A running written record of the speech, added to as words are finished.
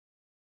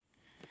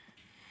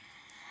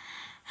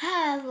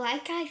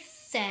like I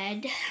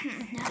said,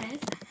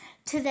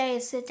 today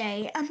is the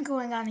day I'm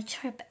going on a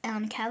trip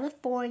in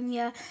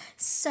California.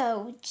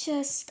 So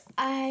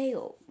I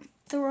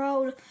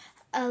throw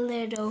a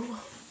little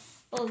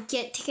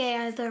get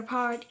together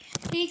party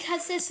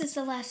because this is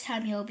the last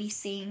time you'll be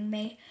seeing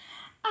me.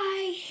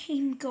 I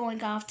am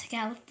going off to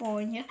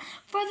California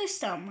for the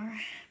summer.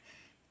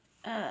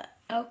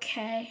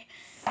 Okay.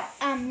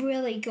 I'm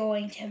really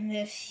going to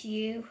miss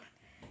you.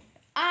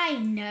 I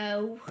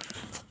know.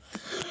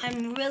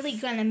 I'm really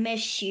gonna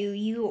miss you.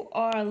 You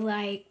are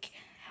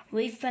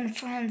we've been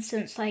friends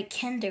since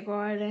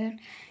kindergarten,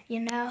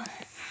 you know?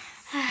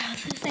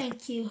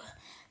 Thank you.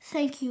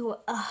 Thank you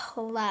a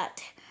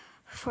lot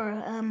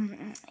for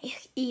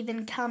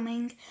even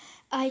coming.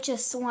 I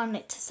just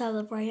wanted to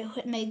celebrate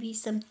with maybe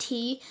some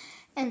tea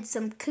and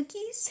some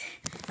cookies.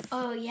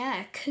 Oh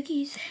yeah,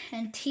 cookies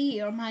and tea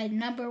are my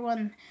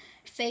 #1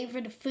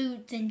 favorite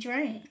foods and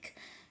drink.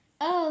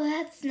 Oh,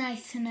 that's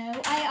nice to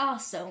know. I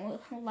also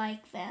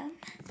like them.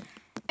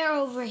 They're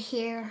over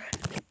here.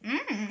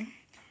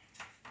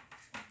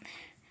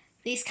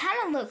 These kind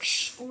of look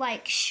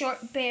like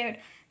shortbread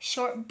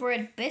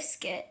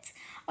biscuits.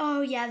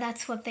 Oh yeah,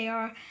 that's what they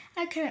are.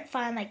 I couldn't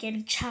find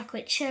any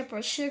chocolate chip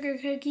or sugar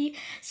cookie,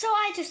 so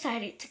I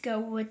decided to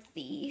go with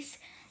these.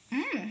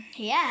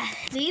 Yeah,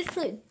 these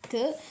look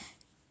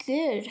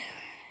good.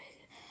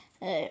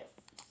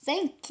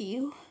 Thank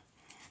you,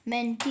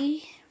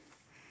 Mindy.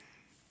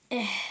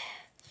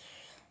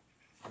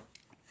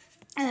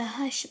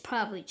 I should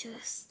probably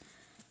just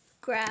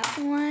grab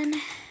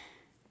one.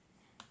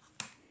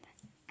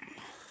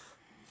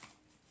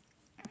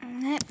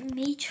 Let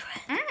me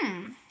try.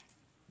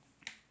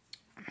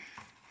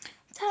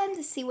 Time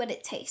to see what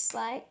it tastes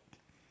like.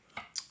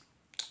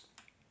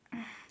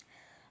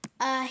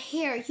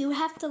 Here, you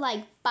have to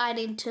bite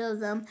into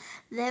them.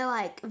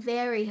 They're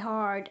very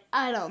hard.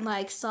 I don't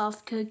like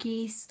soft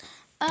cookies.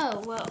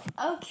 Oh, well,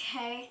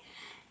 okay.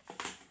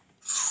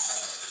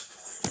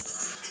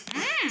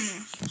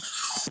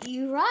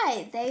 You're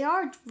right. They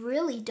are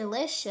really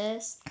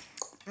delicious.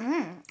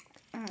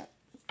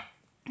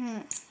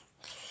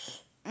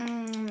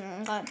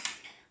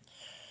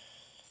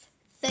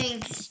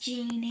 Thanks,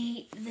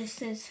 Jeannie.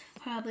 This is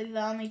probably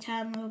the only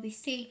time we'll be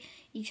seeing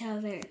each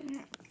other.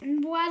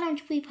 Why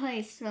don't we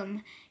play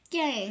some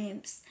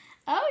games?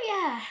 Oh,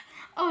 yeah.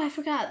 Oh, I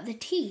forgot the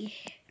tea.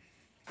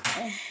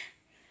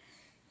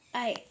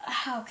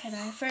 How can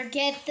I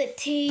forget the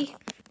tea?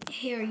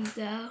 Here you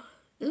go.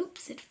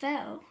 Oops, it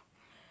fell.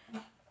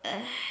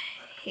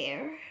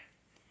 Here.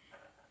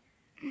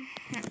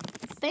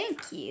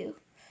 Thank you.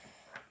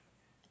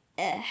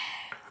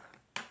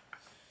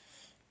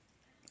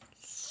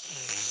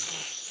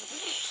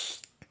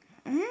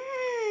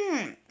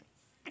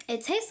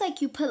 It tastes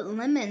like you put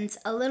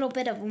a little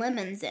bit of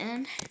lemons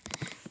in.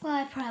 Well,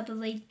 I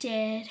probably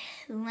did.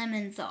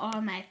 Lemons are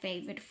my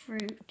favorite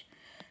fruit.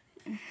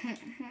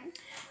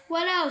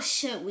 What else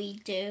should we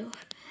do?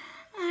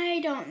 I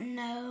don't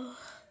know.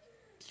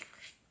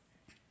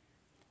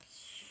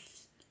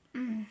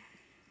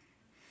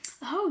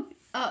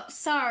 Oh,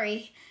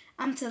 sorry.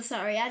 I'm so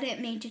sorry. I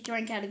didn't mean to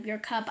drink out of your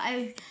cup.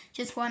 I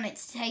just wanted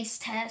to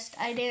taste test.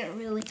 I didn't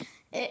really.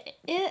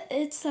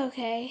 It's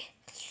okay.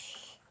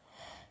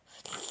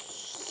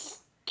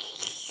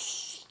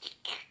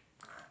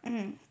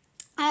 I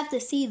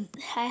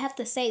have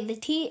to say the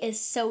tea is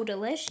so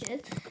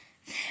delicious.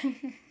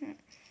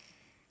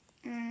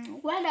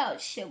 What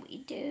else should we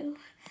do?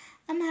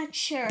 I'm not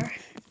sure.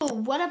 Oh,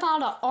 what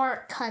about an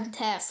art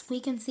contest? We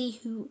can see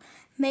who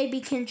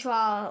can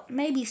draw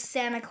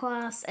Santa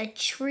Claus, a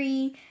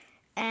tree,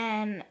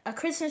 and a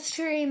Christmas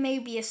tree,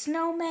 maybe a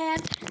snowman.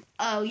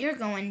 Oh, you're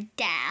going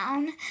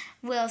down.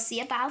 We'll see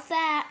about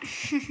that.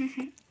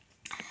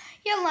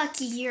 You're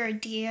lucky you're a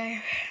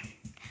deer.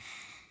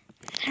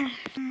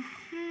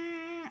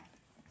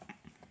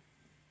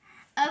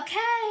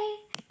 Okay.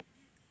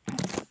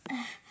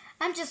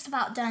 I'm just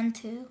about done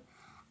too.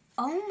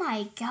 Oh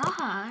my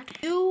God.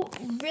 You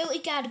really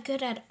got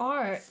good at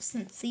art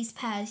since these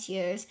past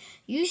years.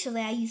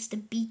 Usually I used to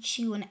beat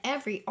you in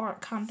every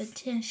art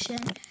competition.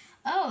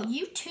 Oh,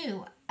 you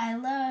too. I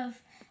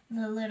love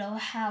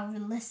how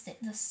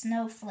realistic the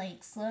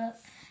snowflakes look.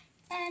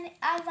 And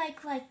I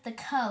like the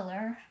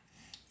color.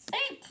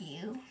 Thank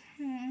you.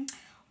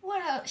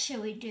 What else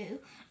should we do?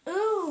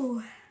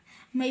 Ooh,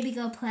 maybe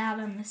go play out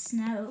in the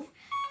snow.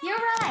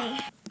 You're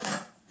right.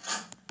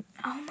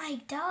 Oh, my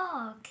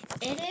dog.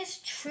 It is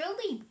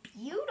truly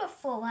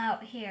beautiful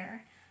out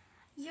here.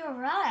 You're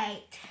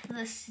right.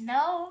 The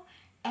snow,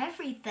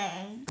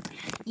 everything.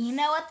 You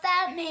know what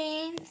that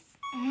means?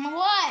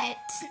 What?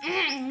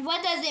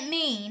 What does it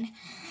mean?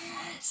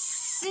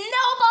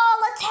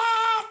 Snowball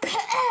attack!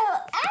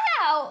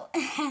 Ow!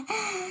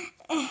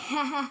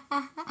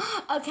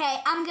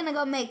 Okay, I'm gonna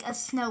go make a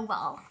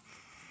snowball.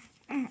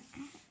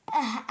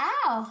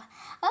 Ow!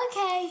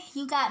 Okay,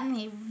 you got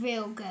me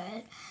real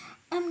good.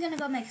 I'm gonna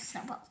go make a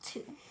snowball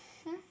too.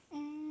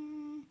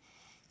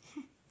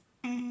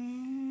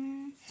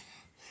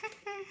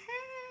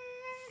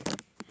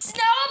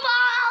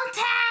 Snowball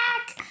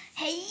attack!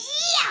 Hey,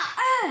 yeah!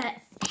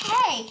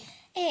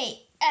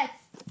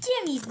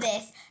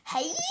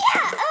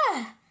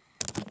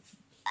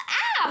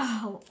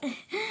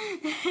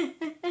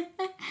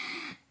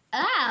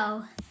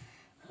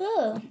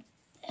 Ooh,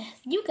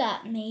 you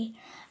got me.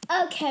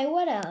 Okay,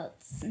 what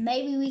else?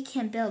 Maybe we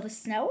can build a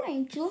snow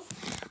angel.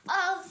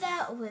 Oh,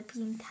 that would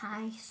be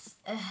nice.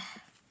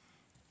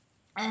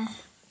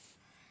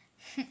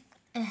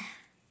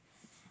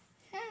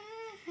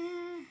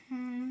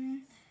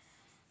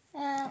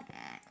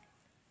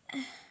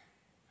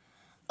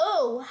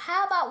 Oh,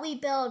 how about we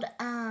build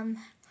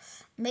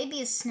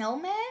maybe a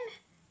snowman?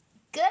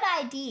 Good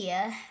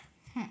idea.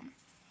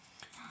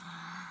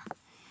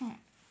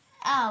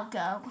 I'll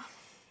go.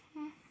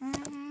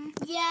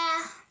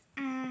 Yeah.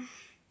 I'm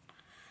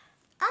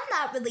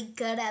not really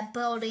good at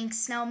building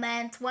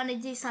snowmen. Want to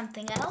do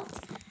something else?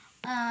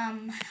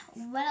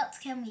 What else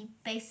can we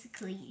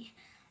basically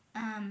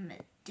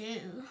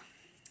do?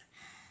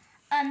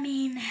 I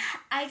mean,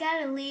 I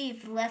gotta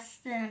leave less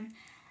than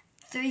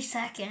 3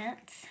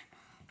 seconds.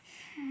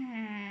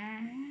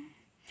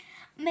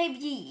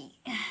 Maybe.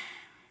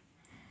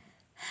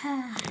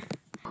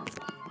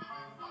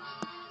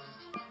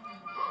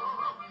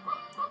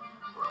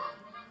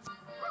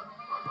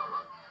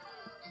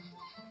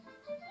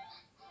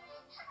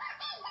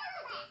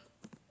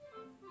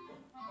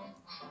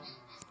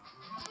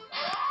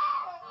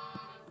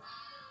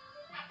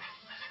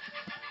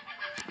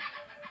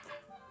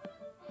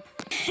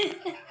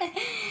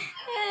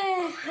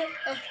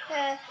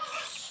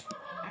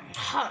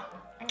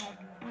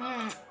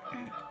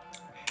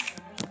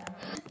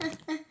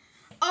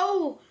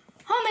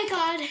 Oh my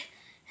God.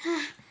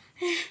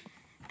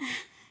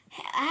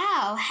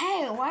 Ow,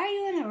 hey, why are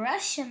you in a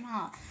rush and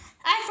all?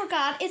 I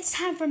forgot, it's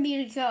time for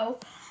me to go.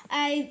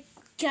 I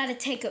gotta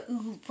take an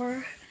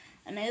Uber.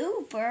 An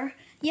Uber?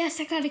 Yes,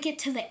 I gotta get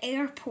to the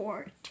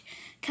airport.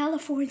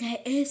 California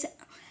is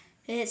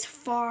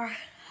far.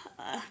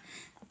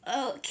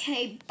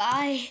 Okay,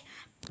 bye.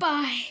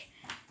 Bye.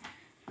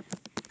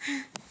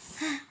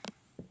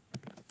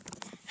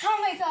 Oh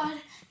my God,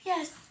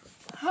 yes,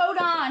 hold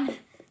on.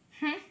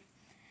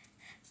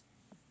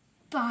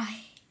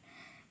 Bye.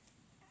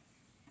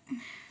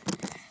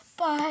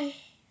 Bye.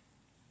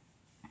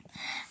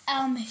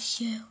 I'll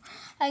miss you.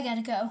 I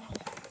gotta go.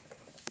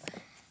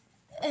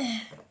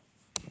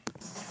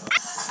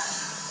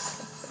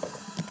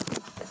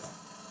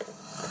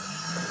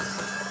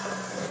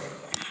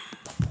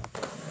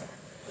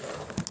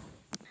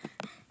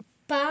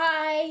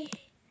 Bye.